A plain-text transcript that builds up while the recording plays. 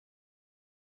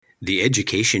The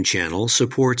Education Channel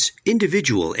supports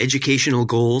individual educational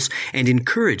goals and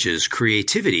encourages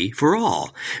creativity for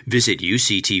all. Visit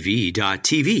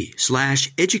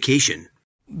uctv.tv/education.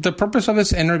 The purpose of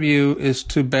this interview is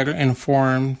to better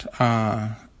inform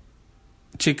Chicana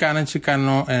and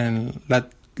Chicano and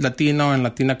Latino and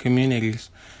Latina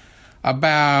communities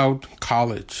about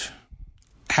college.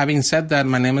 Having said that,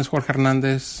 my name is Jorge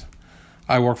Hernandez.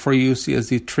 I work for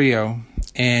UCSD Trio,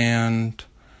 and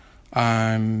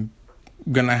I'm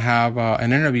going to have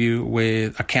an interview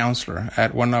with a counselor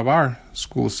at one of our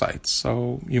school sites.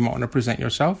 So you might want to present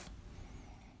yourself.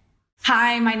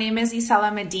 Hi, my name is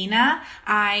Isela Medina.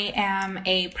 I am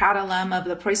a proud alum of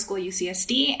the Pro School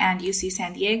UCSD and UC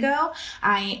San Diego.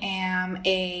 I am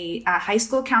a high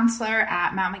school counselor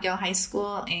at Mount Miguel High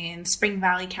School in Spring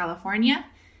Valley, California,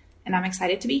 and I'm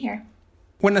excited to be here.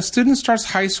 When a student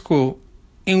starts high school,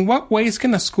 in what ways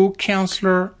can a school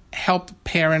counselor help the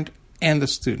parent and the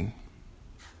student?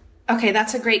 Okay,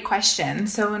 that's a great question.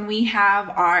 So when we have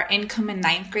our incoming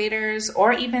ninth graders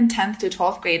or even 10th to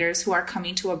 12th graders who are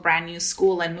coming to a brand new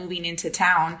school and moving into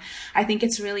town, I think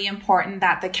it's really important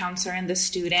that the counselor and the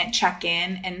student check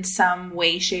in some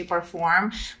way, shape, or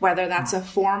form, whether that's a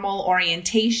formal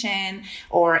orientation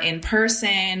or in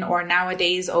person or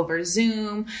nowadays over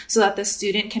Zoom, so that the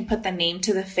student can put the name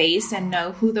to the face and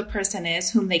know who the person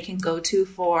is whom they can go to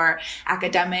for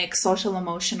academic, social,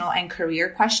 emotional, and career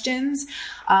questions.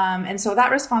 And so that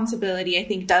responsibility, I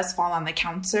think, does fall on the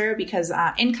counselor because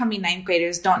incoming ninth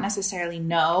graders don't necessarily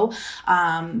know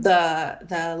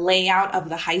the layout of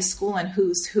the high school and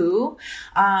who's who.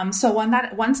 So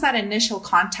once that initial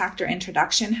contact or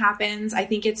introduction happens, I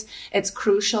think it's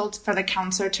crucial for the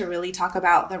counselor to really talk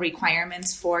about the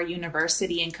requirements for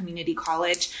university and community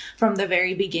college from the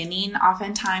very beginning.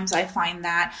 Oftentimes, I find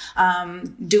that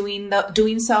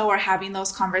doing so or having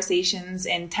those conversations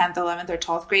in 10th, 11th, or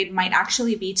 12th grade might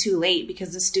actually be too late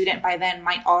because the student by then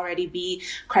might already be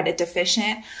credit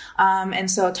deficient. And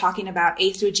so talking about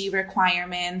A through G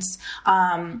requirements,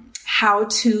 how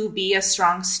to be a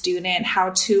strong student, how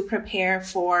to prepare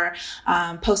for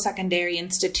post-secondary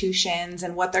institutions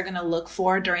and what they're going to look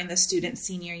for during the student's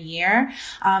senior year.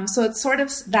 So it's sort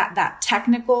of that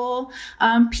technical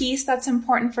piece that's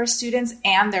important for students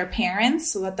and their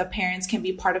parents so that the parents can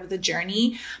be part of the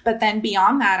journey. But then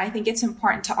beyond that, I think it's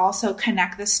important to also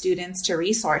connect the students to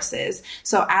resources.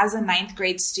 So as a ninth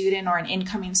grade student or an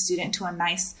incoming student to a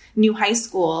nice new high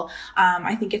school,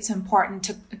 I think it's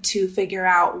important to figure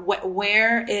out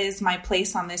where is my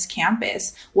place on this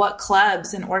campus? What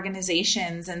clubs and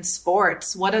organizations and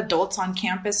sports, what adults on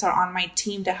campus are on my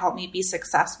team to help me be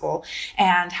successful?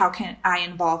 And how can I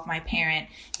involve my parent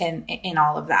in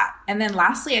all of that? And then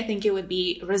lastly, I think it would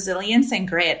be resilience and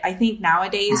grit. I think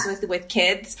nowadays with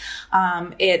kids,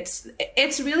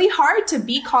 it's really hard to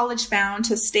be college bound,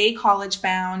 to stay college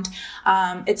bound.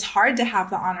 It's hard to have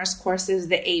the honors courses,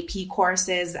 the AP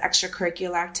courses, the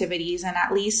extracurricular activities, and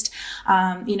at least,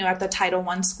 at the Title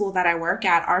I school that I work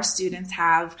at, our students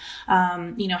have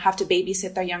to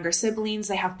babysit their younger siblings.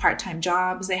 They have part-time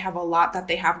jobs. They have a lot that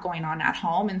they have going on at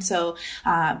home. And so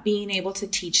being able to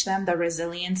teach them the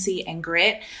resiliency and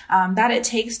grit that it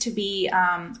takes to be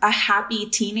a happy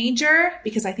teenager,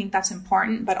 because I think that's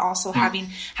important, but also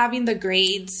having the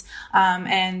grades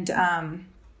and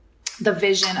the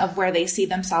vision of where they see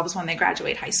themselves when they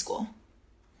graduate high school.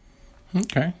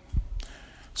 Okay.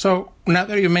 So now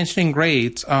that you're mentioning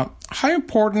grades, how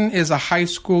important is a high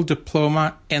school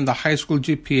diploma and the high school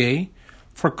GPA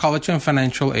for college and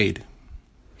financial aid?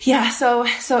 Yeah, so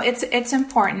it's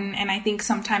important, and I think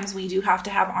sometimes we do have to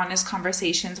have honest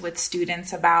conversations with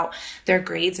students about their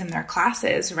grades and their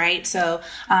classes, right? So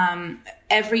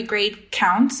every grade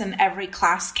counts and every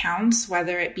class counts,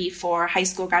 whether it be for high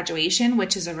school graduation,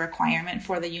 which is a requirement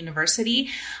for the university,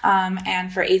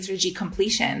 and for A through G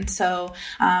completion. So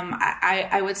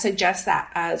I would suggest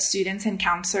that students and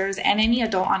counselors and any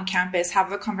adult on campus have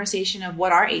the conversation of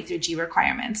what are A through G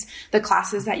requirements, the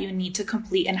classes that you need to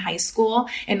complete in high school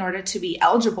in order to be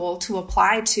eligible to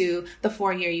apply to the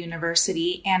four-year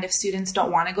university. And if students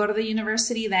don't want to go to the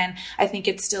university, then I think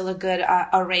it's still a good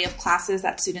array of classes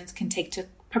that students can take to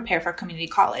prepare for community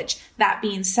college. That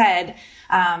being said,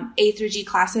 A through G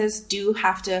classes do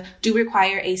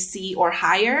require a C or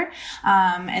higher.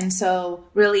 And so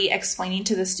really explaining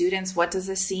to the students, what does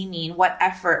a C mean? What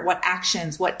effort, what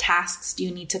actions, what tasks do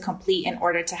you need to complete in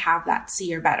order to have that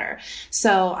C or better?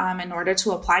 So in order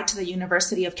to apply to the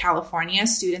University of California,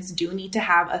 students do need to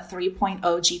have a 3.0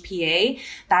 GPA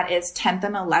that is 10th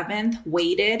and 11th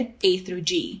weighted A through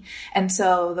G. And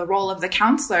so the role of the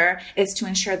counselor is to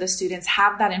ensure the students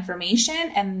have that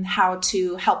information and how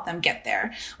to help them get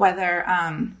there, whether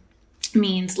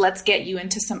means let's get you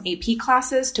into some AP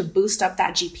classes to boost up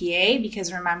that GPA,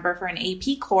 because remember, for an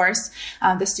AP course,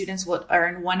 the students will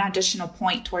earn 1 additional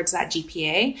point towards that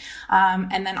GPA.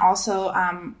 And then also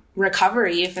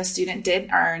recovery, if a student did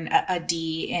earn a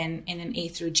D in an A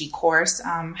through G course,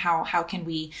 how can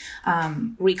we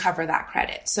recover that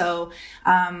credit? So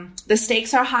the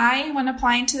stakes are high when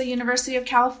applying to the University of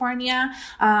California,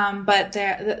 but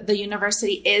the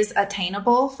university is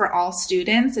attainable for all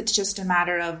students. It's just a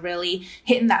matter of really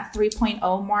hitting that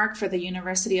 3.0 mark for the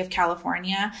University of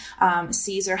California.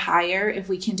 C's or higher. If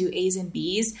we can do A's and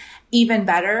B's, even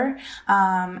better.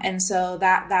 And so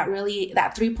that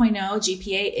 3.0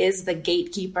 GPA is the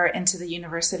gatekeeper into the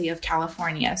University of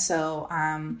California. So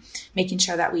making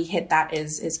sure that we hit that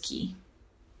is key.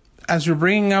 As you're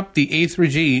bringing up the A through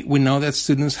G, we know that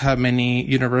students have many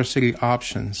university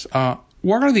options.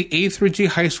 What are the A through G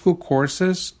high school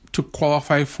courses to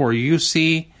qualify for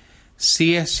UC,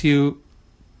 CSU,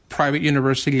 private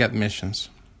university admissions?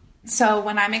 So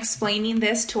when I'm explaining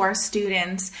this to our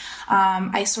students,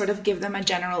 I sort of give them a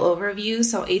general overview.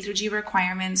 So A through G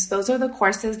requirements, those are the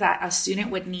courses that a student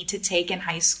would need to take in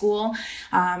high school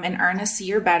and earn a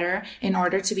C or better in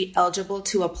order to be eligible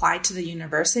to apply to the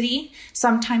university.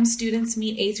 Sometimes students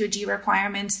meet A through G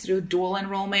requirements through dual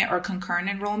enrollment or concurrent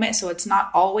enrollment. So it's not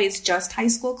always just high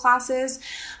school classes.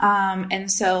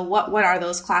 And so what are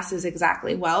those classes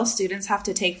exactly? Well, students have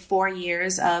to take 4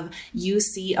 years of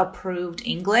UC approved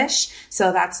English.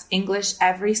 So that's English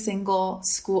every single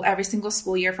school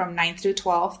year from 9th through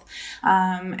 12th.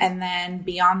 And then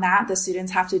beyond that, the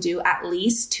students have to do at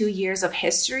least 2 years of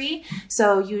history.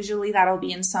 So usually that'll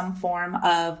be in some form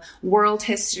of world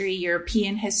history,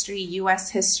 European history, US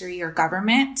history, or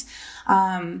government.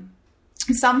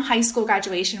 Some high school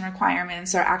graduation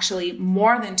requirements are actually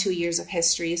more than 2 years of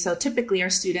history. So typically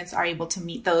our students are able to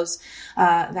meet those,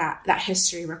 that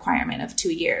history requirement of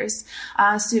 2 years.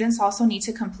 Students also need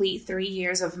to complete 3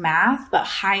 years of math, but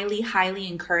highly, highly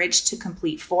encouraged to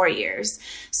complete 4 years.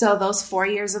 So those 4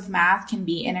 years of math can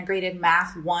be integrated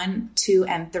math 1, 2,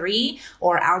 and 3,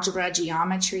 or algebra,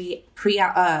 geometry,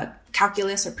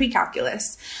 calculus, or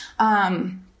pre-calculus.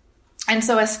 And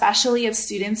so especially if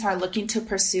students are looking to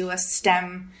pursue a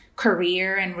STEM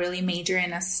career and really major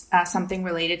in something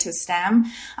related to STEM,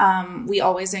 we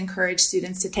always encourage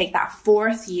students to take that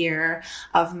 4th year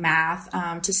of math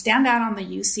to stand out on the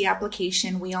UC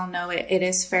application. We all know it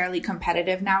is fairly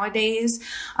competitive nowadays.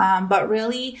 But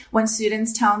really, when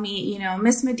students tell me,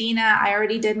 Miss Medina, I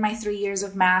already did my 3 years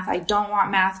of math. I don't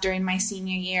want math during my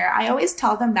senior year. I always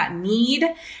tell them that need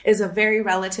is a very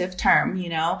relative term.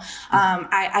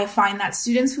 I find that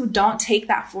students who don't take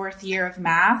that 4th year of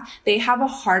math, they have a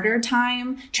harder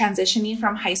time transitioning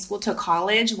from high school to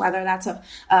college, whether that's a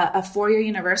 4-year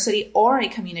university or a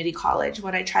community college.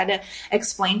 What I try to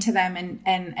explain to them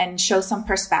and show some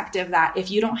perspective that if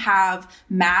you don't have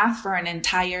math for an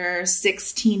entire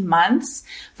 16 months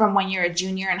from when you're a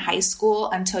junior in high school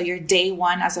until your day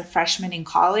one as a freshman in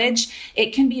college,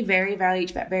 it can be very, very,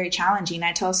 very challenging.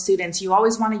 I tell students, you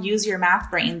always want to use your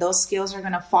math brain. Those skills are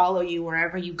going to follow you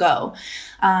wherever you go.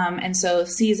 And so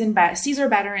C's are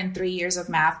better in 3 years of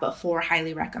math, but 4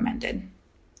 highly recommended.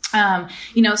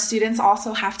 Students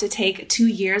also have to take 2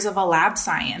 years of a lab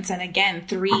science, and again,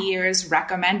 3 years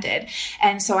recommended.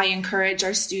 And so I encourage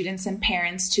our students and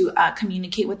parents to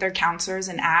communicate with their counselors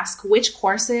and ask which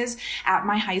courses at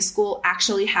my high school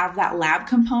actually have that lab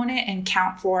component and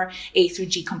count for A through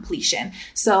G completion.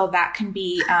 So that can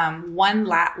be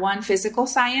one physical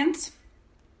science.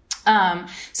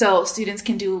 So students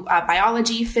can do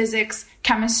biology, physics,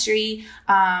 chemistry,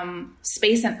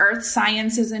 space and earth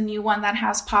science is a new one that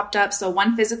has popped up. So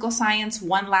 1 physical science,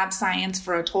 1 lab science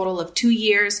for a total of 2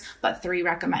 years, but 3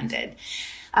 recommended.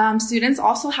 Students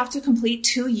also have to complete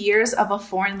 2 years of a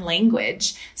foreign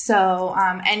language. So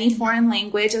any foreign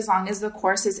language, as long as the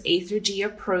course is A through G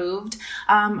approved.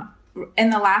 In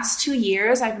the last 2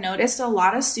 years, I've noticed a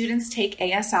lot of students take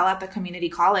ASL at the community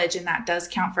college, and that does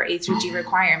count for A through G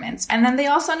requirements. And then they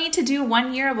also need to do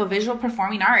 1 year of a visual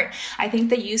performing art. I think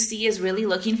the UC is really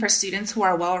looking for students who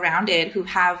are well-rounded, who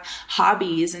have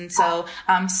hobbies, and so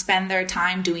spend their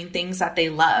time doing things that they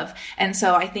love. And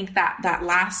so I think that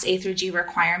last A through G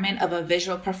requirement of a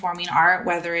visual performing art,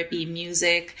 whether it be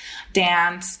music,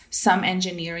 dance, some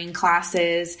engineering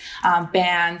classes,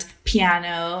 band,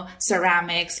 piano,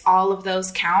 ceramics, all of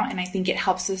those count. And I think it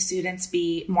helps the students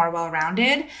be more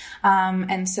well-rounded.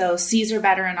 And so C's are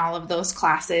better in all of those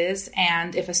classes.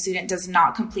 And if a student does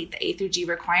not complete the A through G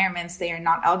requirements, they are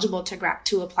not eligible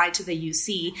to apply to the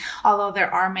UC, although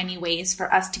there are many ways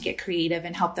for us to get creative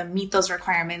and help them meet those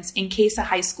requirements in case a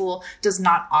high school does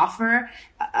not offer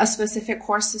a specific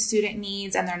course the student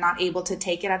needs and they're not able to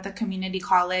take it at the community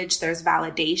college. There's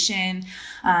validation.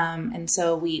 And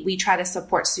so we try to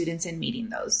support students in meeting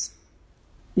those.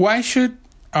 Why should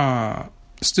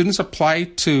students apply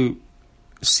to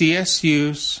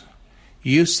CSUs,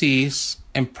 UCs,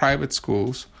 and private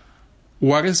schools?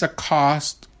 What is the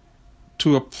cost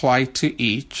to apply to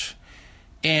each?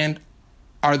 And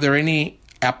are there any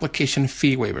application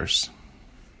fee waivers?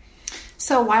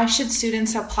 So why should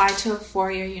students apply to a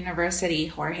four-year university,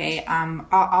 Jorge?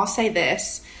 I'll say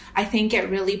this. I think it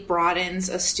really broadens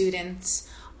a student's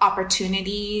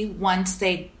opportunity once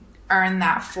they earn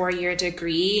that four-year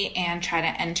degree and try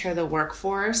to enter the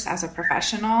workforce as a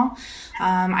professional.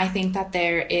 I think that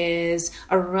there is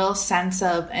a real sense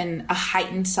of a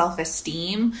heightened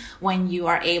self-esteem when you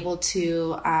are able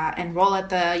to enroll at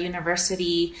the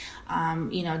university,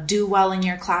 do well in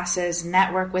your classes,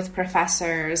 network with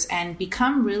professors, and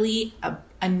become really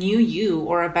a new you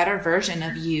or a better version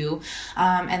of you.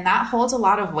 And that holds a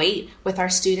lot of weight with our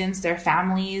students, their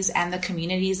families, and the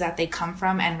communities that they come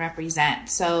from and represent.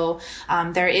 So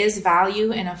there is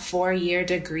value in a four-year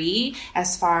degree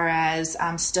as far as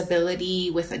stability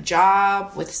with a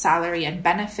job, with salary and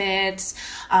benefits,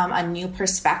 a new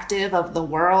perspective of the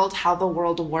world, how the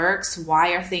world works,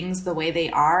 why are things the way they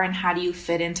are, and how do you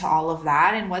fit into all of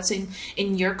that, and what's in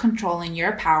your control, in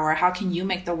your power, how can you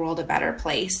make the world a better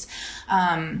place?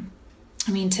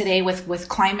 Today with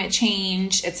climate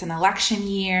change, it's an election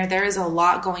year, there is a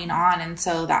lot going on. And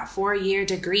so that four-year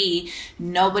degree,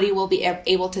 nobody will be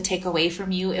able to take away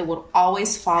from you. It will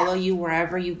always follow you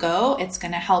wherever you go. It's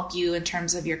going to help you in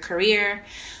terms of your career,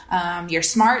 your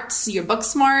smarts, your book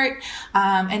smart,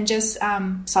 and just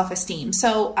self-esteem.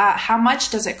 So how much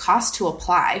does it cost to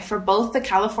apply? For both the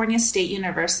California State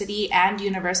University and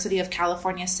University of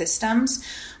California systems,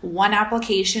 one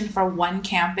application for one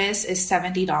campus is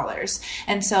 $70.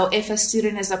 And so if a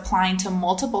student is applying to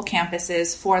multiple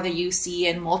campuses for the UC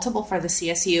and multiple for the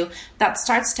CSU, that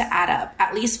starts to add up.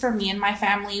 At least for me and my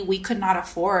family, we could not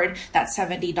afford that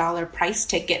 $70 price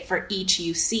ticket for each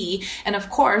UC. And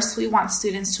of course, we want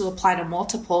students to apply to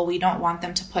multiple. We don't want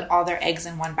them to put all their eggs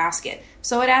in one basket.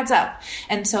 So it adds up.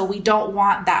 And so we don't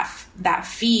want that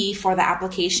fee for the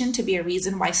application to be a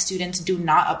reason why students do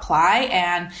not apply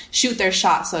and shoot their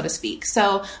shot, so to speak.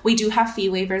 So we do have fee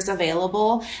waivers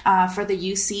available for the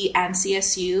UC and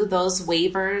CSU. Those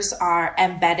waivers are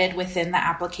embedded within the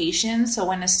application. So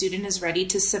when a student is ready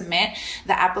to submit,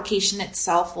 the application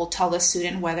itself will tell the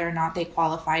student whether or not they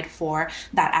qualified for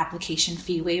that application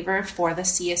fee waiver for the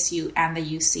CSU and the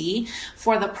UC.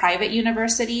 For the private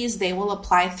universities, they will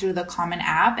apply through the Common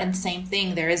App, and same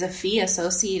thing, there is a fee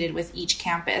associated with each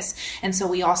campus. And so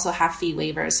we also have fee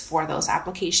waivers for those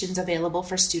applications available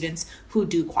for students who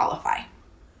do qualify.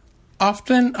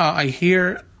 Often I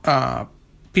hear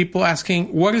people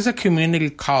asking, what is a community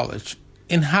college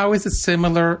and how is it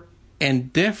similar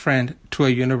and different to a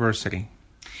university?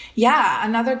 Yeah,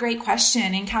 another great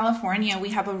question. In California,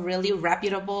 we have a really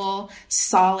reputable,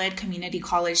 solid community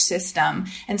college system.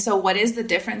 And so what is the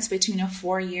difference between a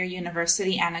four-year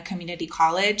university and a community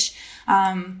college?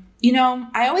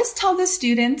 I always tell the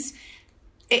students,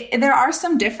 there are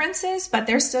some differences, but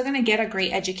they're still going to get a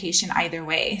great education either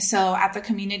way. So at the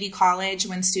community college,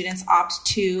 when students opt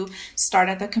to start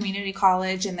at the community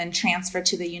college and then transfer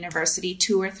to the university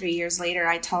 2 or 3 years later,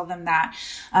 I tell them that,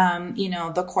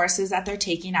 the courses that they're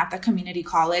taking at the community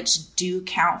college do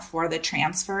count for the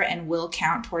transfer and will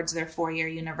count towards their four-year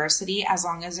university as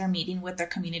long as they're meeting with their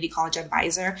community college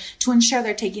advisor to ensure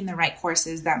they're taking the right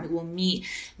courses that will meet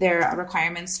their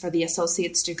requirements for the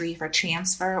associate's degree for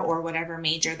transfer or whatever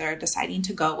major they're deciding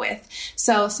to go with.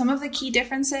 So some of the key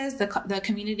differences, the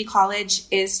community college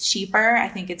is cheaper. I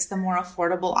think it's the more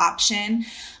affordable option.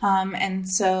 And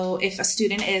so if a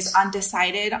student is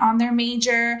undecided on their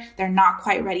major, they're not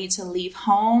quite ready to leave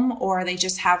home, or they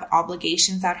just have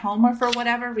obligations at home, or for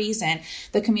whatever reason,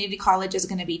 the community college is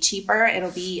going to be cheaper.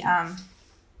 It'll be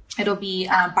It'll be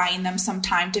buying them some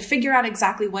time to figure out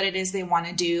exactly what it is they want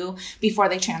to do before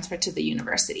they transfer to the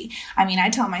university. I mean, I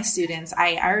tell my students,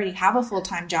 I already have a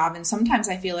full-time job, and sometimes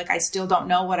I feel like I still don't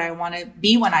know what I want to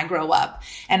be when I grow up,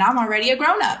 and I'm already a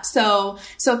grown-up. So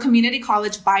community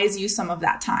college buys you some of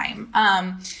that time.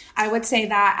 I would say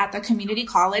that at the community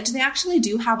college, they actually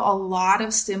do have a lot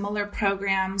of similar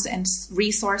programs and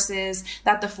resources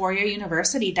that the four-year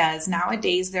university does.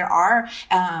 Nowadays, there are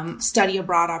study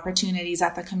abroad opportunities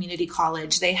at the community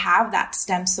college. They have that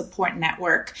STEM support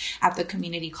network at the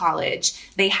community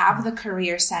college. They have the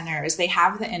career centers. They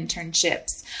have the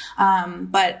internships.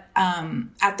 But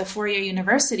at the four-year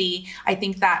university, I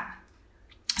think that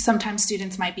sometimes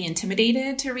students might be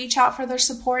intimidated to reach out for their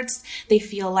supports. They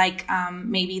feel like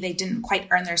maybe they didn't quite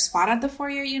earn their spot at the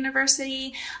four-year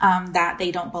university, that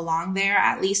they don't belong there.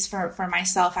 At least for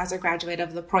myself, as a graduate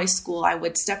of the Preuss School, I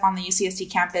would step on the UCSD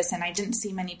campus and I didn't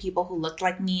see many people who looked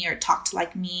like me or talked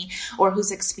like me or whose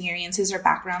experiences or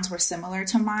backgrounds were similar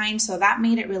to mine. So that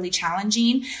made it really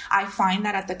challenging. I find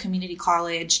that at the community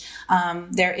college,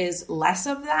 there is less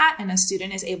of that, and a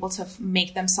student is able to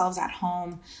make themselves at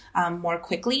home more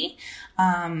quickly.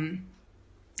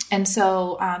 And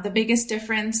so the biggest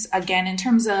difference, again, in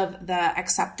terms of the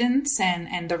acceptance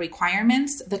and the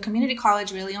requirements, the community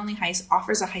college really only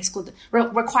requires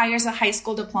a high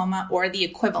school diploma or the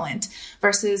equivalent,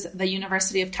 versus the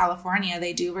University of California.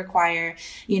 They do require,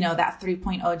 that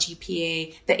 3.0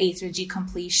 GPA, the A through G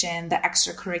completion, the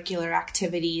extracurricular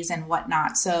activities and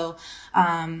whatnot. So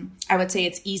I would say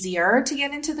it's easier to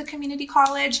get into the community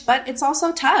college, but it's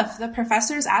also tough. The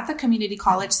professors at the community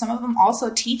college, some of them also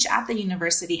teach at the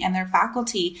university, and their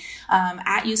faculty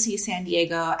at UC San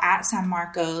Diego, at San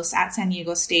Marcos, at San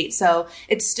Diego State. So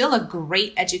it's still a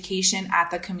great education at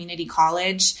the community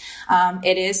college.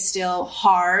 It is still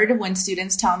hard when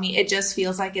students tell me it just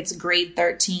feels like it's grade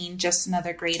 13, just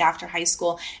another grade after high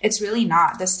school. It's really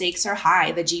not. The stakes are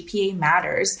high. The GPA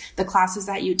matters. The classes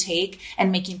that you take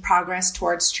and making progress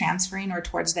towards transferring or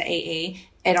towards the AA,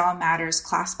 it all matters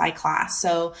class by class.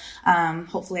 So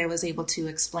hopefully I was able to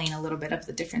explain a little bit of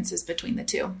the differences between the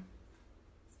two.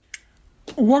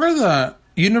 What are the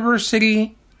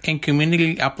university and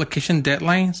community application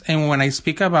deadlines? And when I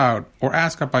speak about or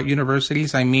ask about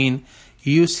universities, I mean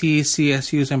UC,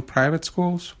 CSUs, and private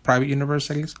schools, private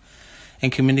universities,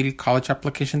 and community college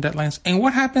application deadlines. And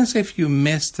what happens if you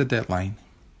miss the deadline?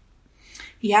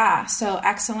 Yeah, so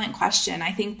excellent question.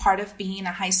 I think part of being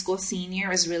a high school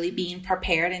senior is really being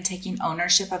prepared and taking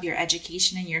ownership of your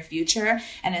education and your future.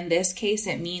 And in this case,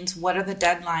 it means, what are the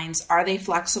deadlines? Are they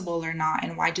flexible or not?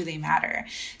 And why do they matter?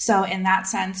 So in that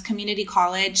sense, community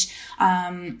college,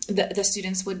 the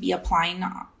students would be applying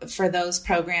for those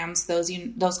programs,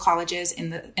 those colleges in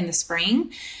the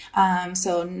spring.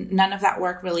 So none of that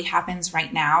work really happens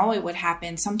right now. It would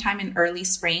happen sometime in early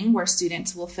spring, where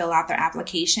students will fill out their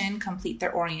application, complete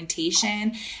their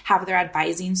orientation, have their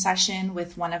advising session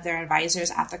with one of their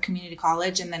advisors at the community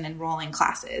college, and then enroll in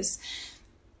classes.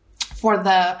 For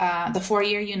the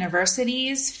four-year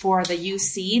universities, for the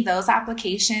UC, those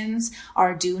applications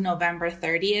are due November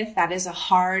 30th. That is a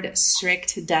hard,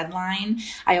 strict deadline.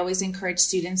 I always encourage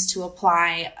students to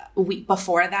apply a week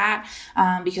before that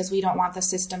because we don't want the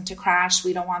system to crash.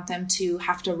 We don't want them to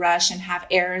have to rush and have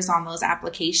errors on those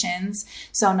applications.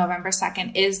 So November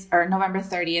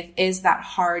 30th is that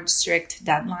hard, strict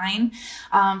deadline.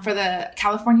 For the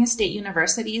California State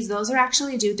Universities, those are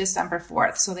actually due December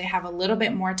 4th. So they have a little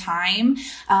bit more time. And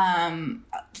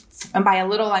by a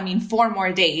little, I mean 4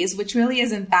 more days, which really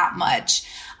isn't that much.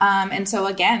 And so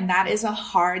again, that is a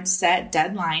hard set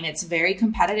deadline. It's very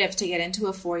competitive to get into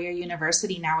a 4-year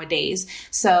university nowadays.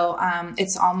 So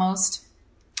it's almost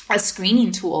a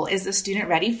screening tool. Is the student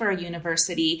ready for a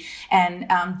university?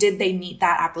 And did they meet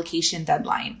that application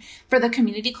deadline? For the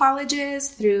community colleges,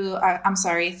 through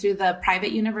the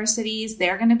private universities,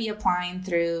 they're going to be applying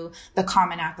through the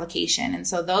Common Application. And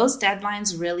so those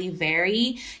deadlines really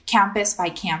vary campus by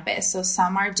campus. So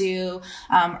some are due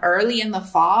early in the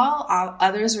fall.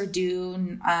 Others are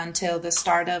due until the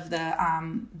start of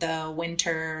the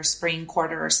winter, spring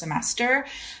quarter or semester.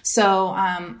 So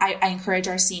I encourage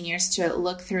our seniors to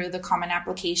look through the Common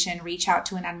Application, reach out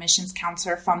to an admissions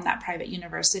counselor from that private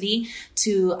university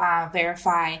to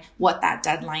verify what that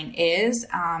deadline is,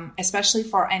 especially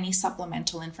for any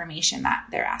supplemental information that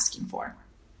they're asking for.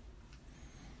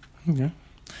 Okay.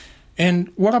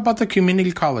 And what about the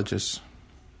community colleges?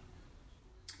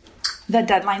 The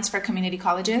deadlines for community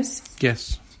colleges?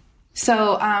 Yes.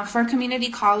 So for community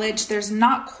college, there's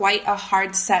not quite a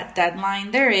hard set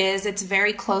deadline. There is. It's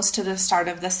very close to the start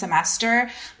of the semester.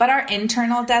 But our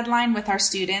internal deadline with our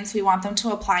students, we want them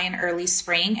to apply in early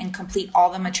spring and complete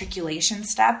all the matriculation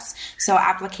steps. So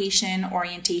application,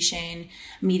 orientation,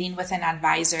 meeting with an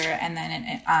advisor, and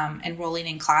then enrolling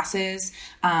in classes.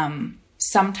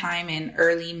 Sometime in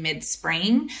early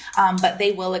mid-spring, but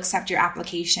they will accept your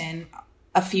application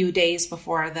a few days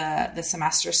before the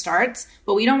semester starts.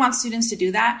 But we don't want students to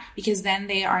do that, because then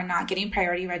they are not getting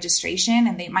priority registration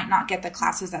and they might not get the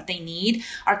classes that they need.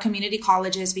 Our community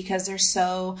colleges, because they're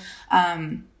so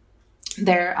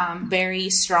they're very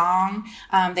strong.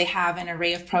 They have an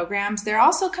array of programs. They're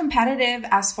also competitive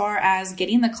as far as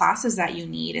getting the classes that you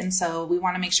need. And so we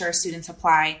want to make sure our students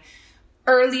apply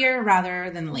earlier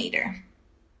rather than later.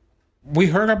 We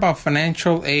heard about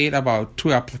financial aid, about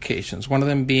 2 applications, one of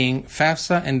them being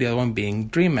FAFSA and the other one being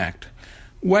DREAM Act.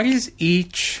 What is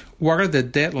each? What are the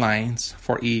deadlines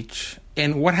for each?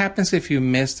 And what happens if you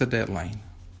miss the deadline?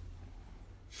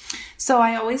 So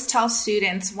I always tell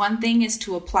students, one thing is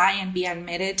to apply and be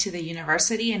admitted to the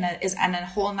university, and a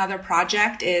whole nother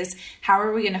project is, how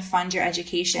are we going to fund your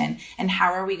education, and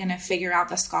how are we going to figure out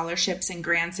the scholarships and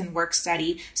grants and work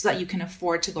study so that you can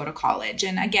afford to go to college.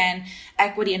 And again,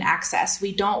 equity and access.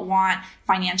 We don't want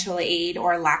financial aid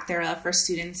or lack thereof for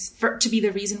students to be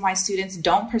the reason why students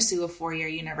don't pursue a 4-year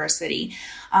university.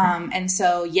 And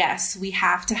so, yes, we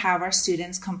have to have our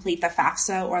students complete the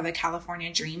FAFSA or the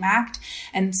California DREAM Act.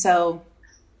 And so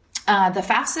the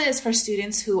FAFSA is for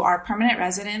students who are permanent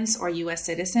residents or U.S.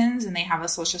 citizens and they have a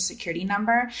social security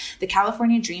number. The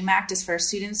California DREAM Act is for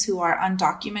students who are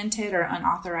undocumented or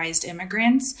unauthorized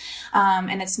immigrants,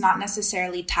 and it's not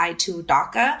necessarily tied to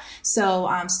DACA. So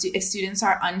if students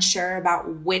are unsure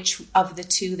about which of the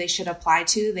 2 they should apply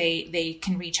to, they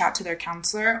can reach out to their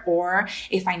counselor or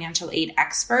a financial aid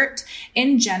expert.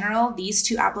 In general, these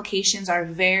 2 applications are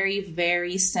very,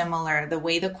 very similar. The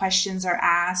way the questions are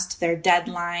asked, their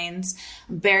deadlines,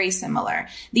 very similar.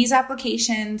 These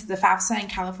applications, the FAFSA and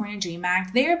California DREAM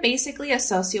Act, they are basically a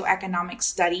socioeconomic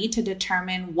study to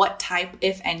determine what type,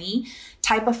 if any,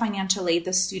 type of financial aid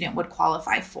the student would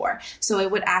qualify for. So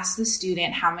it would ask the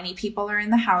student how many people are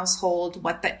in the household,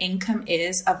 what the income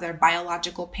is of their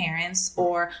biological parents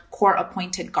or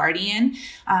court-appointed guardian.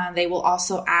 They will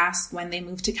also ask when they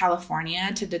move to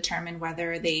California to determine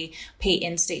whether they pay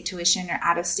in-state tuition or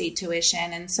out-of-state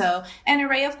tuition. And so an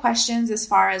array of questions as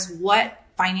far as what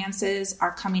finances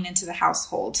are coming into the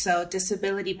household. So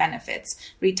disability benefits,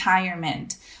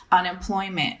 retirement,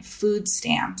 unemployment, food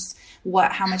stamps,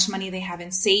 how much money they have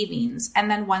in savings.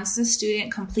 And then once the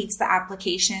student completes the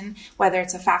application, whether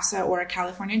it's a FAFSA or a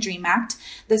California DREAM Act,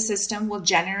 the system will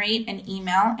generate an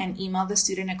email and email the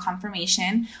student a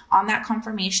confirmation. On that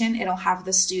confirmation, it'll have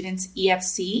the student's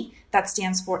EFC. That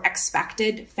stands for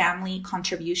Expected Family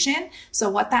Contribution. So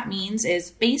what that means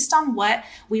is, based on what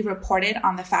we reported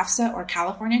on the FAFSA or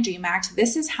California DREAM Act,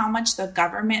 this is how much the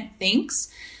government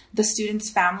thinks the student's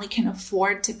family can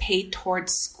afford to pay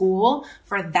towards school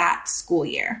for that school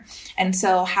year. And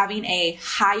so having a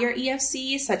higher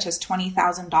EFC, such as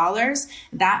 $20,000,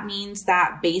 that means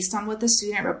that based on what the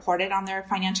student reported on their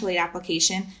financial aid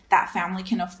application, that family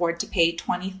can afford to pay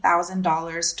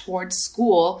 $20,000 towards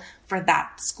school for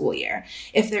that school year.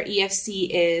 If their EFC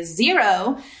is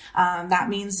 0, that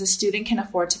means the student can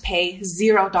afford to pay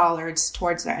 $0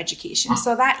 towards their education.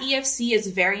 So that EFC is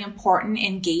very important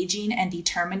in gauging and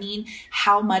determining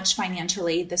how much financial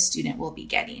aid the student will be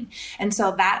getting. And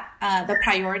so that the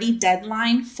priority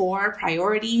deadline for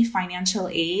priority financial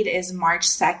aid is March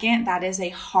 2nd. That is a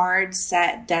hard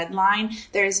set deadline.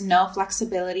 There is no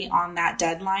flexibility on that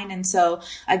deadline. And so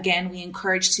again, we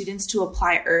encourage students to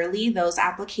apply early. Those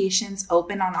applications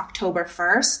open on October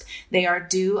 1st. They are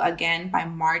due again by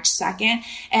March 2nd.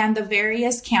 And the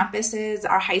various campuses,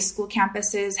 our high school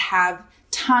campuses, have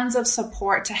tons of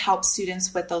support to help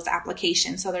students with those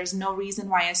applications. So there's no reason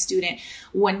why a student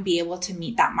wouldn't be able to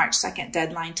meet that March 2nd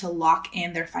deadline to lock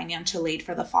in their financial aid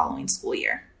for the following school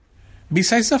year.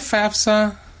 Besides the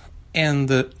FAFSA and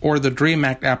the DREAM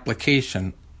Act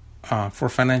application for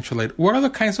financial aid, what other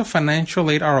kinds of financial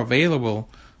aid are available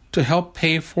to help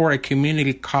pay for a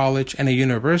community college and a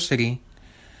university?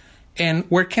 And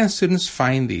where can students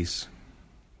find these?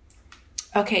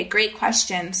 Okay, great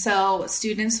question. So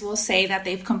students will say that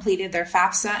they've completed their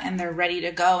FAFSA and they're ready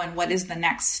to go, and what is the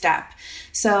next step?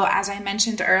 So as I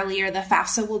mentioned earlier, the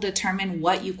FAFSA will determine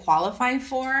what you qualify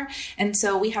for. And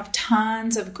so we have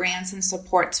tons of grants and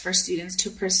supports for students to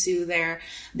pursue their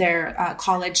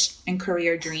college and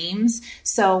career dreams.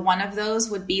 So one of those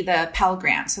would be the Pell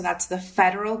Grant. So that's the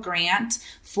federal grant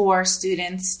for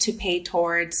students to pay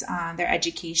towards their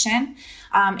education.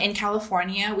 In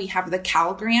California, we have the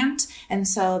Cal Grant. And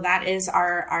so that is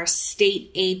our state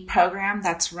aid program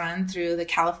that's run through the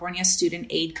California Student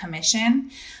Aid Commission.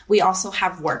 We also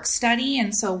have Work Study.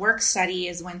 And so Work Study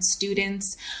is when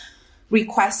students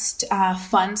request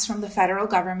funds from the federal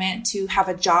government to have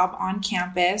a job on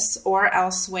campus or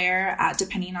elsewhere,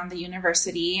 depending on the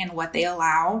university and what they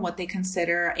allow, what they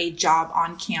consider a job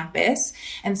on campus.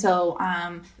 And so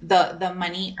the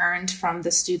money earned from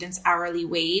the student's hourly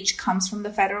wage comes from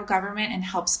the federal government and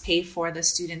helps pay for the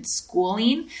student's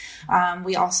schooling.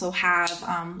 We also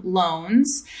have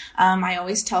loans. I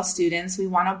always tell students we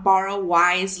want to borrow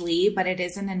wisely, but it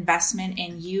is an investment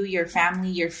in you, your family,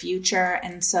 your future.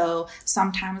 And so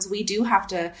sometimes we do have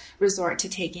to resort to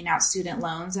taking out student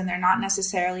loans, and they're not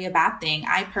necessarily a bad thing.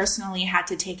 I personally had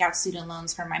to take out student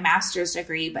loans for my master's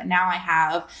degree, but now I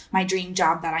have my dream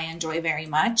job that I enjoy very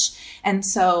much. And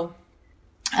so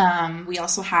we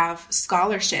also have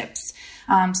scholarships.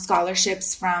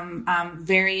 Scholarships from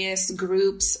various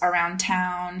groups around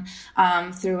town,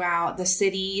 throughout the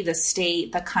city, the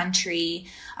state, the country.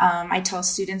 I tell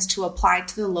students to apply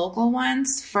to the local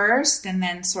ones first, and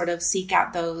then sort of seek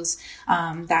out those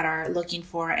that are looking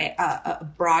for a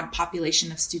broad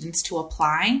population of students to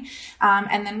apply.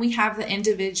 And then we have the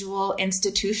individual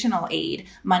institutional aid,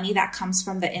 money that comes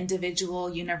from the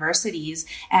individual universities,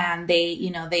 and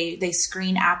they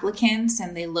screen applicants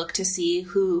and they look to see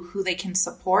who they can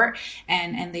support,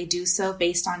 and they do so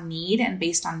based on need and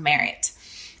based on merit.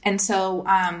 And so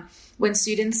when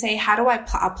students say, how do I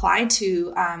apply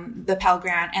to the Pell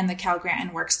Grant and the Cal Grant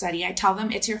and Work Study, I tell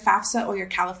them it's your FAFSA or your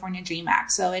California DREAM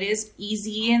Act. So it is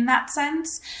easy in that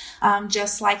sense.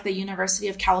 Just like the University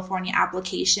of California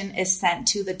application is sent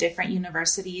to the different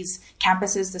universities,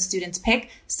 campuses the students pick,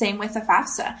 same with the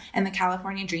FAFSA and the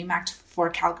California DREAM Act for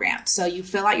Cal Grant. So you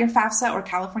fill out your FAFSA or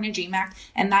California DREAM Act,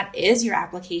 and that is your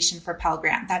application for Pell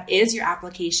Grant. That is your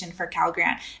application for Cal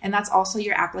Grant. And that's also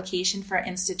your application for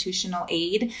institutional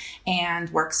aid and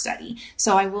Work Study.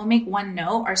 So I will make one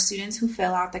note, our students who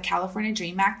fill out the California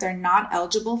DREAM Act, they're not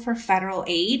eligible for federal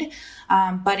aid.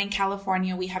 But in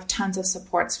California, we have tons of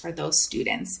supports for those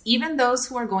students. Even those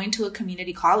who are going to a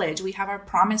community college, we have our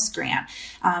Promise Grant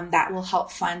that will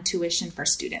help fund tuition for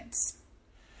students.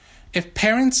 If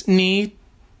parents need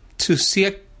to see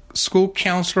a school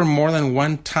counselor more than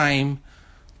one time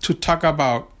to talk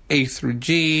about A through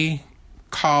G,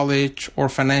 college, or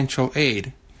financial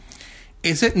aid,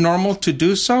 is it normal to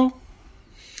do so?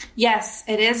 Yes,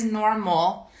 it is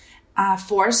normal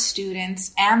for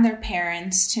students and their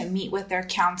parents to meet with their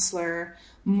counselor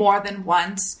more than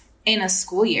once in a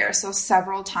school year, so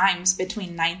several times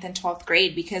between 9th and 12th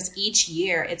grade, because each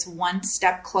year it's one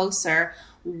step closer,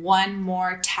 one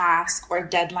more task or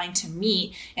deadline to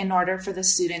meet in order for the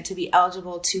student to be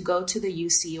eligible to go to the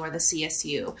UC or the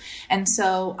CSU. And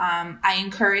so I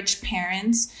encourage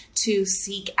parents to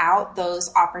seek out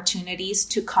those opportunities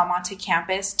to come onto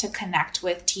campus to connect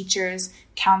with teachers,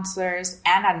 counselors,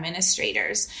 and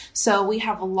administrators. So we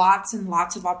have lots and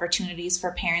lots of opportunities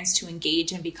for parents to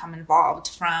engage and become involved,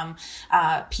 from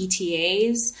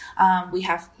PTAs. We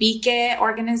have BICE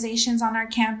organizations on our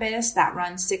campus that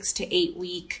run 6 to 8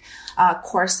 week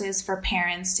courses for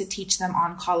parents to teach them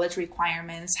on college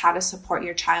requirements, how to support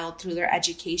your child through their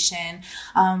education.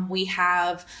 We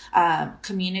have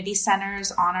community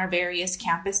centers on our various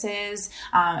campuses,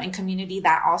 and community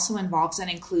that also involves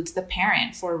and includes the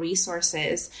parent for resources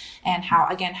and how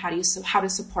to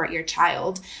support your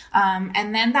child.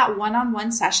 And then that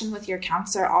one-on-one session with your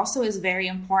counselor also is very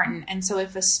important. And so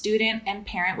if a student and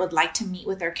parent would like to meet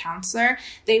with their counselor,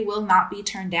 they will not be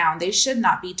turned down. They should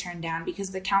not be turned down, because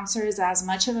the counselor is as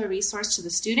much of a resource to the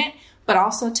student, but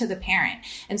also to the parent.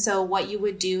 And so what you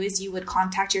would do is you would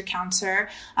contact your counselor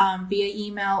via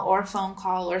email or phone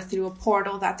call or through a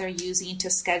portal that they're using to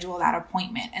schedule that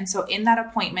appointment. And so in that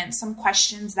appointment, some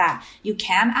questions that you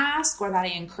can ask, or that I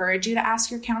encourage you to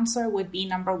ask your counselor, would be,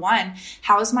 number one,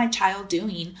 how is my child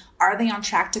doing? Are they on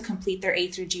track to complete their A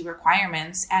through G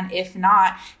requirements? And if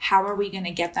not, how are we going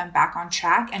to get them back on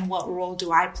track? And what role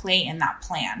do I play in that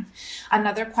plan?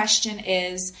 Another question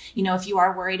is, if you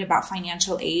are worried about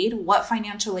financial aid, what what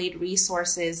financial aid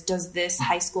resources does this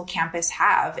high school campus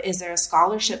have? Is there a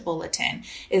scholarship bulletin?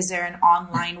 Is there an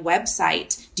online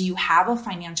website? Do you have a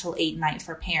financial aid night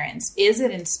for parents? Is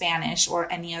it in Spanish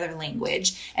or any other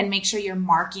language? And make sure you're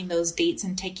marking those dates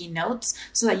and taking notes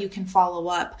so that you can follow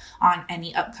up on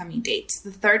any upcoming dates.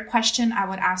 The third question I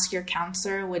would ask your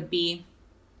counselor would be,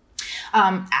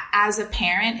 as a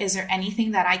parent, is there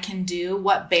anything that I can do?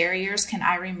 What barriers can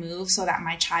I remove so that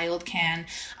my child can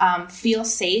feel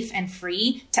safe and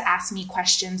free to ask me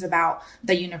questions about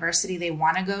the university they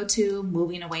want to go to,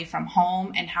 moving away from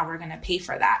home, and how we're going to pay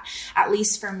for that? At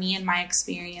least for me, in my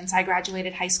experience, I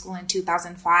graduated high school in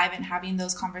 2005, and having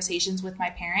those conversations with my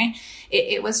parent,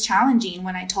 it was challenging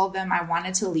when I told them I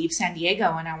wanted to leave San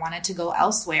Diego and I wanted to go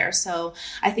elsewhere. So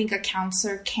I think a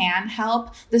counselor can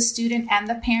help the student and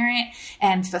the parent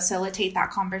and facilitate that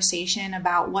conversation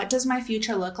about, what does my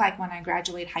future look like when I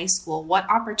graduate high school? What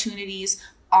opportunities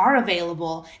are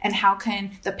available, and how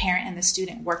can the parent and the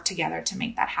student work together to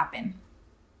make that happen?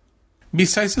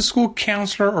 Besides the school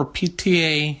counselor or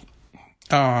PTA,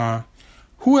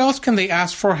 who else can they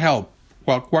ask for help?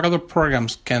 Well, what other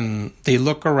programs can they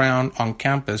look around on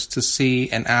campus to see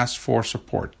and ask for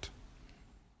support?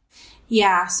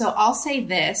 Yeah, so I'll say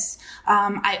this.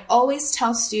 I always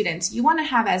tell students, you want to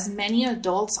have as many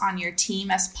adults on your team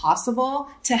as possible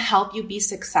to help you be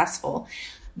successful.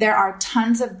 There are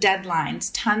tons of deadlines,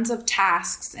 tons of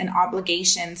tasks and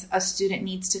obligations a student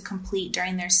needs to complete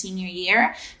during their senior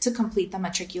year to complete the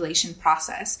matriculation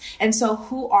process. And so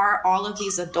who are all of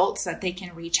these adults that they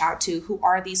can reach out to? Who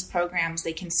are these programs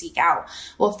they can seek out?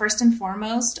 Well, first and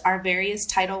foremost, our various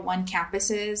Title I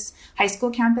campuses, high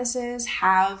school campuses,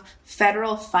 have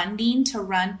federal funding to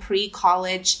run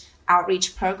pre-college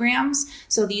outreach programs.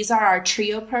 So these are our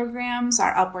TRIO programs,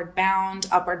 our Upward Bound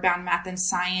Math and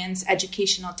Science,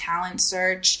 Educational Talent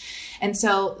Search. And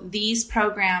so these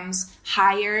programs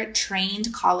hire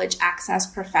trained college access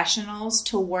professionals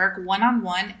to work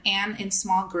one-on-one and in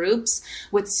small groups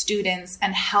with students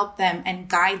and help them and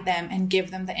guide them and give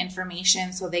them the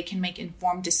information so they can make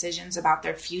informed decisions about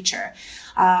their future.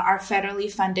 Our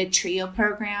federally funded TRIO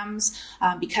programs,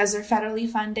 because they're federally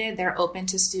funded, they're open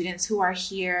to students who are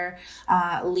here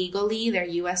legally. They're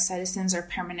U.S. citizens or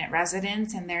permanent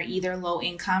residents, and they're either low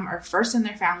income or first in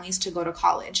their families to go to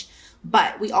college.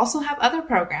 But we also have other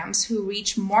programs who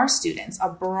reach more students, a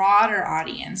broader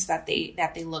audience that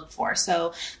they look for.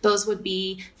 So those would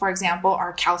be, for example,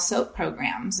 our CalSOAP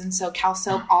programs. And so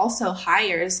CalSOAP also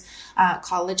hires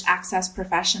college access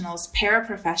professionals,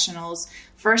 paraprofessionals,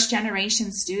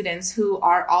 first-generation students who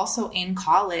are also in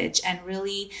college and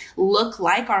really look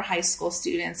like our high school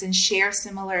students and share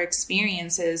similar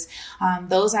experiences.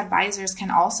 Those advisors can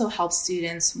also help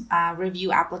students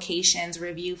review applications,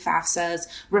 review FAFSAs,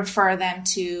 refer them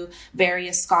to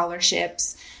various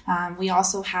scholarships. We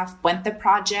also have Puente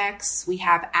projects. We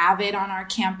have AVID on our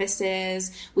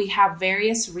campuses. We have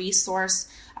various resource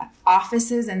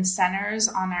offices and centers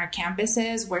on our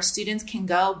campuses where students can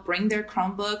go, bring their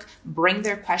Chromebook, bring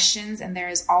their questions, and there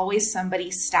is always somebody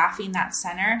staffing that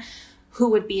center who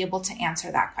would be able to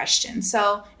answer that question.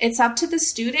 So it's up to the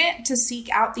student to seek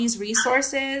out these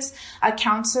resources. A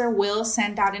counselor will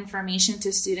send out information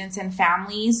to students and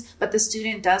families, but the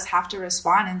student does have to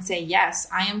respond and say, yes,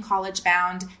 I am college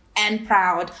bound and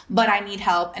proud, but I need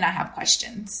help and I have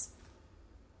questions.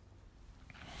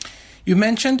 You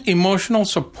mentioned emotional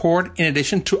support in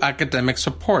addition to academic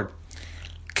support.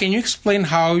 Can you explain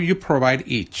how you provide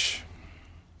each?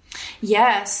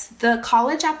 Yes, the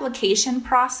college application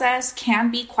process can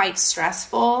be quite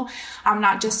stressful. I'm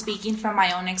not just speaking from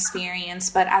my own experience,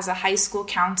 but as a high school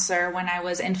counselor, when I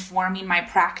was informing my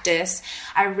practice,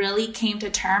 I really came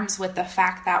to terms with the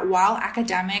fact that while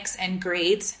academics and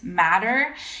grades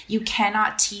matter, you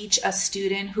cannot teach a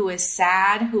student who is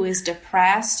sad, who is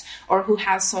depressed, or who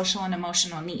has social and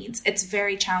emotional needs. It's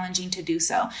very challenging to do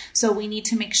so. So we need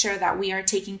to make sure that we are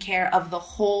taking care of the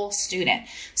whole student.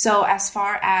 So as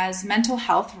far as mental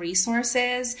health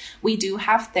resources, we do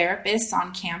have therapists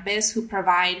on campus who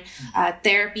provide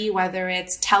therapy, whether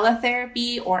it's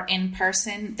teletherapy or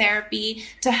in-person therapy,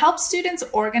 to help students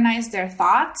organize their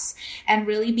thoughts and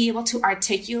really be able to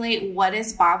articulate what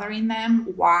is bothering them,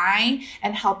 why,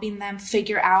 and helping them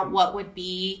figure out what would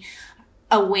be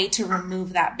a way to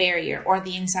remove that barrier or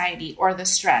the anxiety or the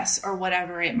stress or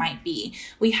whatever it might be.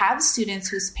 We have students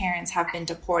whose parents have been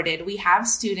deported. We have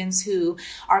students who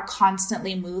are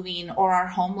constantly moving or are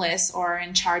homeless or are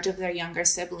in charge of their younger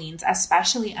siblings,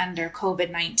 especially under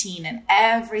COVID-19 and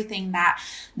everything that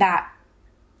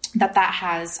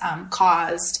has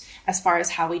caused as far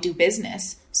as how we do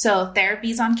business. So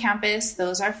therapies on campus,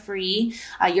 those are free.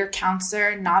 Your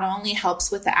counselor not only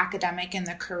helps with the academic and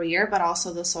the career, but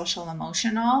also the social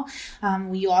emotional.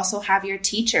 You also have your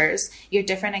teachers, your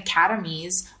different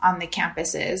academies on the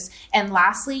campuses. And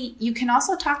lastly, you can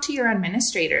also talk to your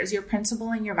administrators, your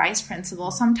principal and your vice principal.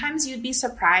 Sometimes you'd be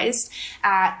surprised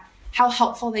at how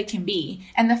helpful they can be,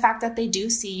 and the fact that they do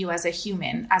see you as a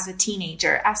human, as a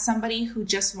teenager, as somebody who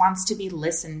just wants to be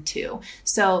listened to.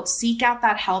 So seek out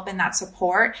that help and that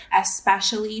support,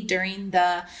 especially during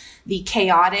the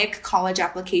chaotic college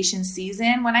application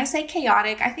season. When I say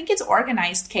chaotic, I think it's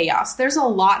organized chaos. There's a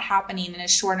lot happening in a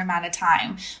short amount of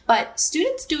time, but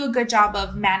students do a good job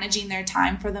of managing their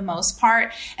time for the most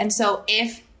part. And so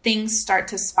if things start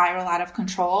to spiral out of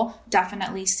control,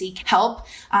 definitely seek help.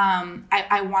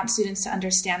 I want students to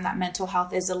understand that mental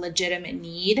health is a legitimate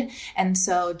need. And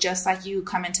so just like you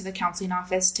come into the counseling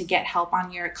office to get help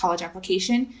on your college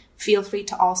application, feel free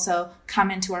to also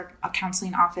come into our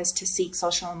counseling office to seek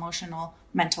social, emotional,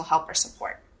 mental help or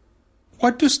support.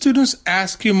 What do students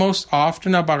ask you most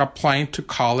often about applying to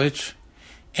college?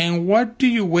 And what do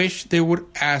you wish they would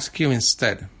ask you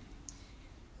instead?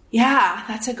 Yeah,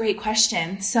 that's a great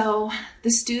question. So the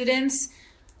students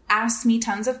ask me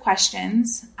tons of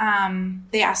questions.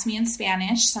 They ask me in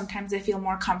Spanish. Sometimes they feel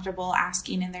more comfortable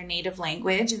asking in their native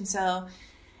language. And so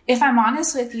if I'm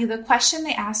honest with you, the question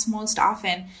they ask most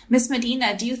often, Miss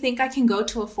Medina, do you think I can go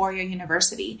to a four-year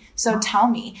university? So tell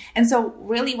me. And so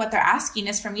really what they're asking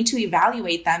is for me to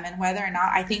evaluate them and whether or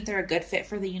not I think they're a good fit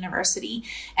for the university.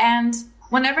 And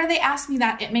whenever they ask me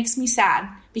that, it makes me sad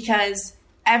because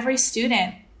every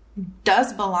student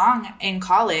does belong in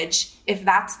college if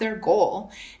that's their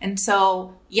goal. And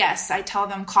so, yes, I tell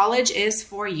them college is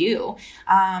for you.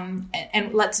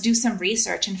 And let's do some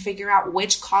research and figure out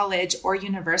which college or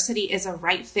university is a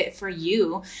right fit for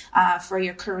you, for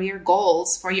your career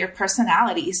goals, for your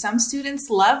personality. Some students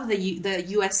love the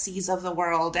USCs of the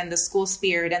world and the school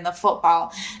spirit and the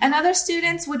football. And other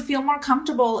students would feel more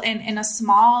comfortable in a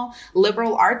small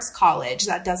liberal arts college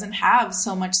that doesn't have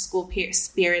so much school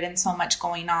spirit and so much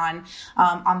going on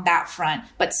that front,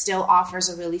 but still offers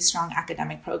a really strong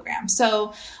academic program.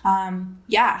 So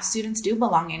students do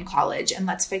belong in college, and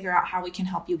let's figure out how we can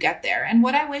help you get there. And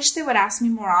what I wish they would ask me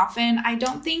more often, I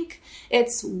don't think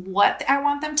it's what I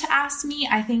want them to ask me.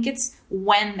 I think it's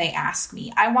when they ask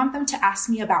me. I want them to ask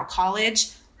me about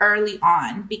college early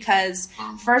on, because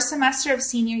first semester of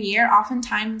senior year,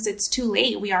 oftentimes it's too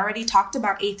late. We already talked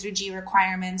about A through G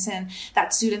requirements and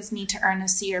that students need to earn a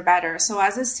C or better. So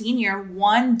as a senior,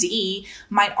 1D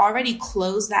might already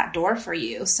close that door for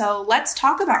you. So let's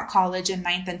talk about college in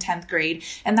 9th and 10th grade.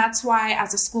 And that's why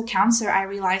as a school counselor, I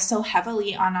rely so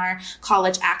heavily on our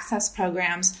college access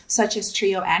programs such as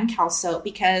TRIO and CalSOAP,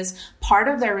 because part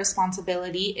of their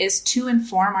responsibility is to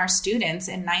inform our students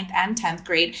in 9th and 10th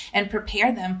grade and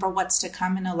prepare them for what's to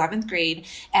come in 11th grade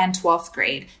and 12th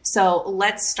grade. So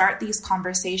let's start these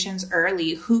conversations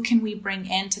early. Who can we bring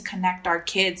in to connect our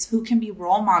kids? Who can be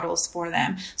role models for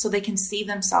them so they can see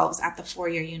themselves at the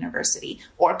four-year university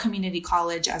or community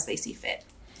college as they see fit?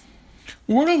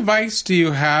 What advice do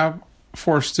you have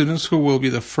for students who will be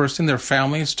the first in their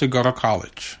families to go to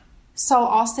college? So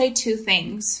I'll say two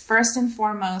things. First and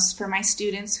foremost, for my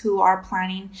students who are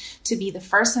planning to be the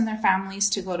first in their families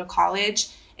to go to college,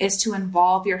 is to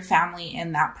involve your family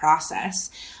in that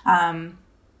process.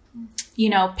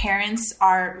 Parents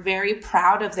are very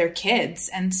proud of their kids.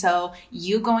 And so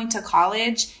you going to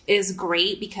college is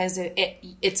great because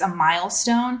it's a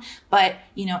milestone, but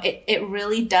it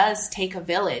really does take a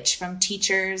village from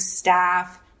teachers,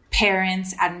 staff,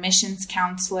 parents, admissions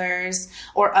counselors,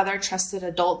 or other trusted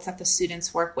adults that the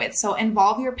students work with. So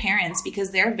involve your parents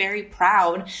because they're very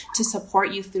proud to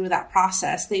support you through that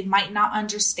process. They might not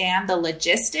understand the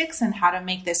logistics and how to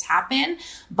make this happen,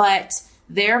 but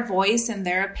their voice and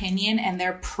their opinion and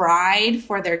their pride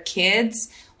for their kids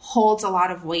holds a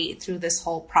lot of weight through this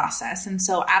whole process. And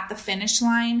so at the finish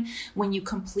line, when you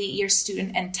complete your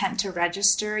student intent to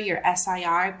register, your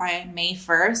SIR by May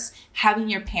 1st, having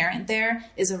your parent there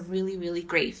is a really, really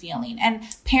great feeling. And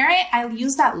parent, I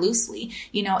use that loosely.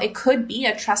 It could be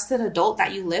a trusted adult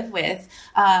that you live with,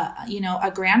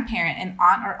 a grandparent, an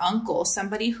aunt or uncle,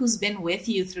 somebody who's been with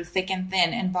you through thick and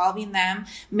thin. Involving them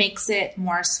makes it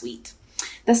more sweet.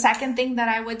 The second thing that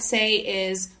I would say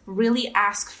is really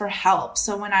ask for help.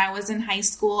 So when I was in high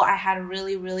school, I had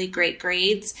really, really great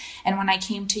grades. And when I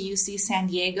came to UC San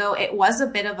Diego, it was a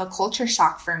bit of a culture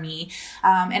shock for me.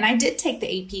 And I did take the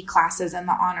AP classes and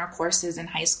the honor courses in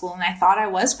high school, and I thought I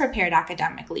was prepared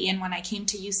academically. And when I came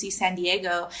to UC San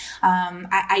Diego,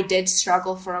 I did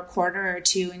struggle for a quarter or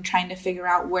two in trying to figure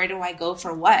out where do I go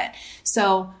for what.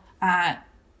 So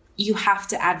you have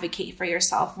to advocate for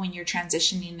yourself when you're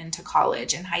transitioning into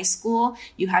college. In high school,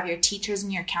 you have your teachers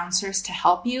and your counselors to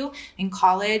help you. In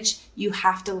college, you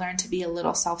have to learn to be a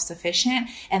little self-sufficient,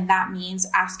 and that means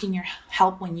asking your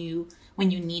help when you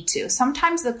need to.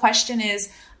 Sometimes the question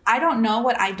is, I don't know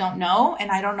what I don't know, and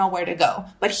I don't know where to go,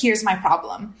 but here's my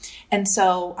problem. And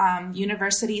so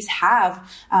universities have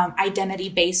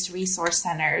identity-based resource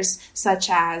centers, such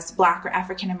as Black or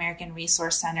African-American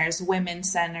resource centers,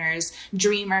 women's centers,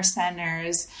 dreamer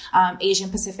centers, Asian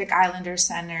Pacific Islander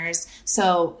centers.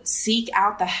 So seek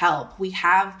out the help. We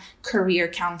have career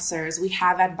counselors, we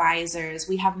have advisors,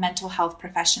 we have mental health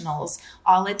professionals.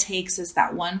 All it takes is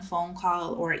that one phone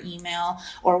call or email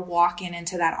or walk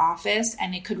into that office,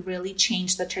 and it could really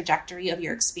change the trajectory of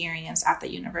your experience at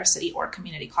the university or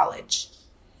community college.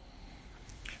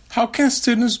 How can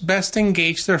students best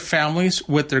engage their families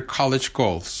with their college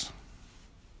goals?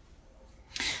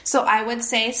 So I would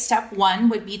say step one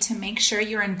would be to make sure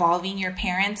you're involving your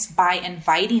parents by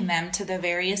inviting them to the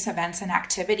various events and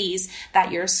activities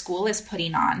that your school is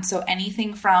putting on. So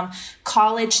anything from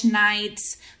college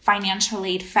nights, financial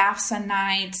aid FAFSA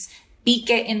nights,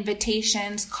 BECA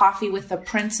invitations, coffee with the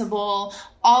principal,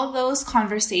 all those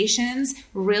conversations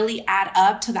really add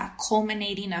up to that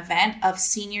culminating event of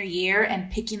senior year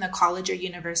and picking the college or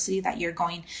university that you're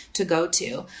going to go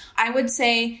to. I would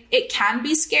say it can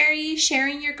be scary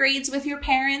sharing your grades with your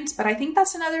parents, but I think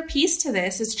that's another piece to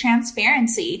this is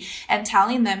transparency and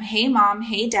telling them, hey mom,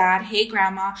 hey dad, hey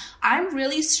grandma, I'm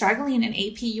really struggling in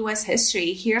AP US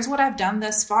history. Here's what I've done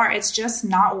thus far. It's just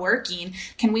not working.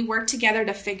 Can we work together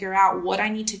to figure out what I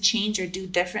need to change or do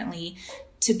differently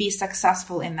to be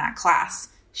successful in that class?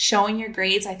 Showing your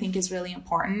grades, I think, is really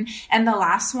important. And the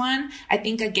last one, I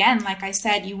think, again, like I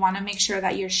said, you want to make sure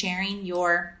that you're sharing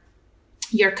your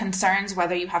concerns,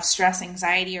 whether you have stress,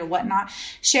 anxiety, or whatnot.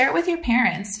 Share it with your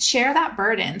parents. Share that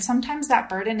burden. Sometimes that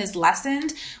burden is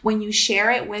lessened when you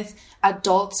share it with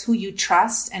adults who you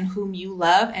trust and whom you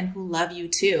love and who love you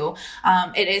too.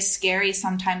 It is scary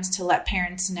sometimes to let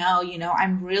parents know,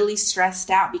 I'm really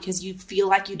stressed out, because you feel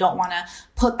like you don't want to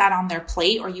put that on their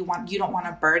plate, or you don't want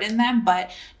to burden them. But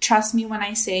trust me when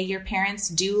I say your parents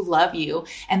do love you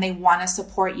and they want to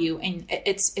support you, and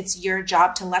it's your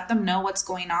job to let them know what's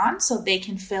going on so they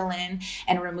can fill in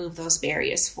and remove those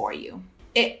barriers for you.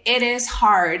 It is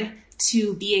hard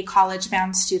to be a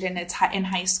college-bound student in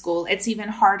high school. It's even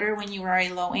harder when you are a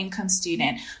low-income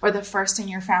student or the first in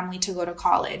your family to go to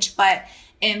college. But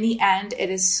in the end, it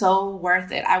is so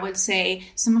worth it. I would say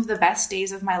some of the best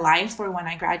days of my life were when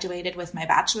I graduated with my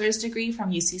bachelor's degree from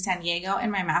UC San Diego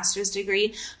and my master's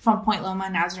degree from Point Loma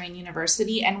Nazarene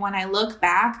University. And when I look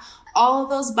back, all of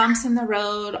those bumps in the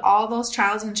road, all those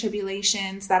trials and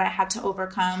tribulations that I had to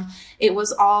overcome, it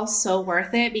was all so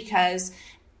worth it, because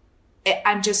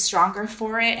I'm just stronger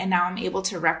for it. And now I'm able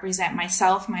to represent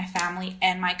myself, my family,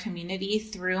 and my community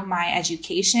through my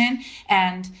education.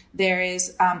 And there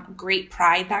is great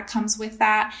pride that comes with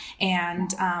that. And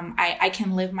I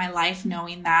can live my life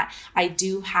knowing that I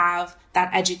do have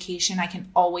that education I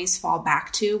can always fall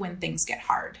back to when things get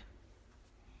hard.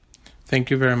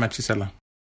 Thank you very much, Isela.